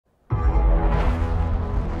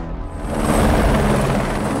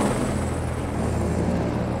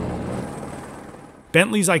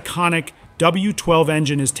Bentley's iconic W12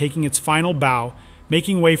 engine is taking its final bow,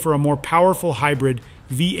 making way for a more powerful hybrid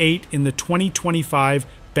V8 in the 2025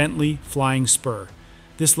 Bentley Flying Spur.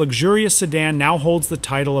 This luxurious sedan now holds the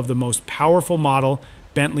title of the most powerful model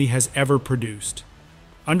Bentley has ever produced.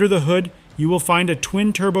 Under the hood, you will find a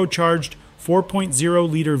twin-turbocharged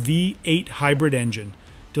 4.0-liter V8 hybrid engine,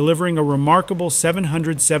 delivering a remarkable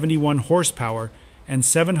 771 horsepower and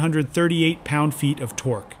 738 pound-feet of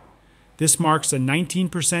torque. This marks a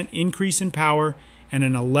 19% increase in power and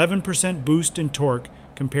an 11% boost in torque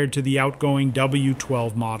compared to the outgoing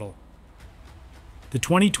W12 model. The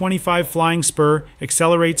 2025 Flying Spur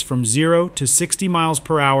accelerates from 0 to 60 miles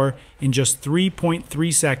per hour in just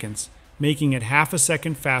 3.3 seconds, making it half a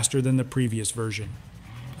second faster than the previous version.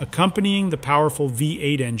 Accompanying the powerful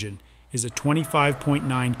V8 engine is a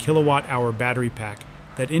 25.9 kilowatt-hour battery pack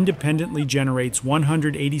that independently generates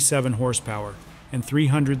 187 horsepower and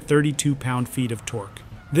 332 pound-feet of torque.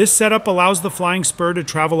 This setup allows the Flying Spur to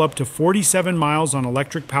travel up to 47 miles on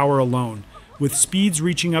electric power alone, with speeds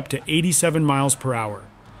reaching up to 87 miles per hour.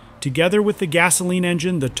 Together with the gasoline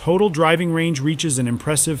engine, the total driving range reaches an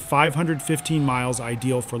impressive 515 miles,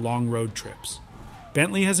 ideal for long road trips.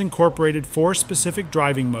 Bentley has incorporated 4 specific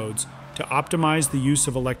driving modes to optimize the use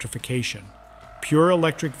of electrification: pure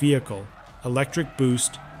electric vehicle, electric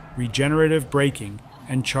boost, regenerative braking,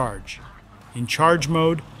 and charge. In charge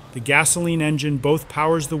mode, the gasoline engine both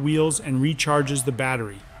powers the wheels and recharges the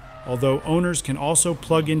battery, although owners can also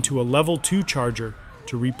plug into a level 2 charger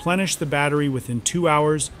to replenish the battery within 2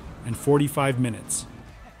 hours and 45 minutes.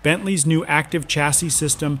 Bentley's new active chassis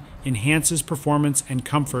system enhances performance and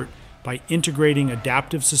comfort by integrating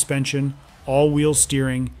adaptive suspension, all-wheel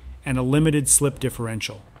steering, and a limited slip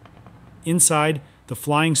differential. Inside, the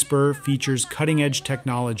Flying Spur features cutting-edge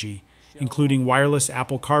technology, including wireless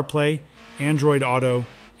Apple CarPlay, Android Auto,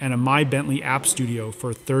 and a My Bentley App Studio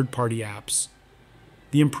for third-party apps.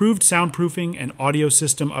 The improved soundproofing and audio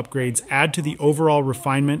system upgrades add to the overall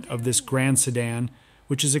refinement of this grand sedan,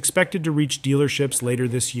 which is expected to reach dealerships later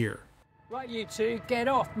this year. Right, you two, get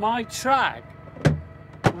off my track!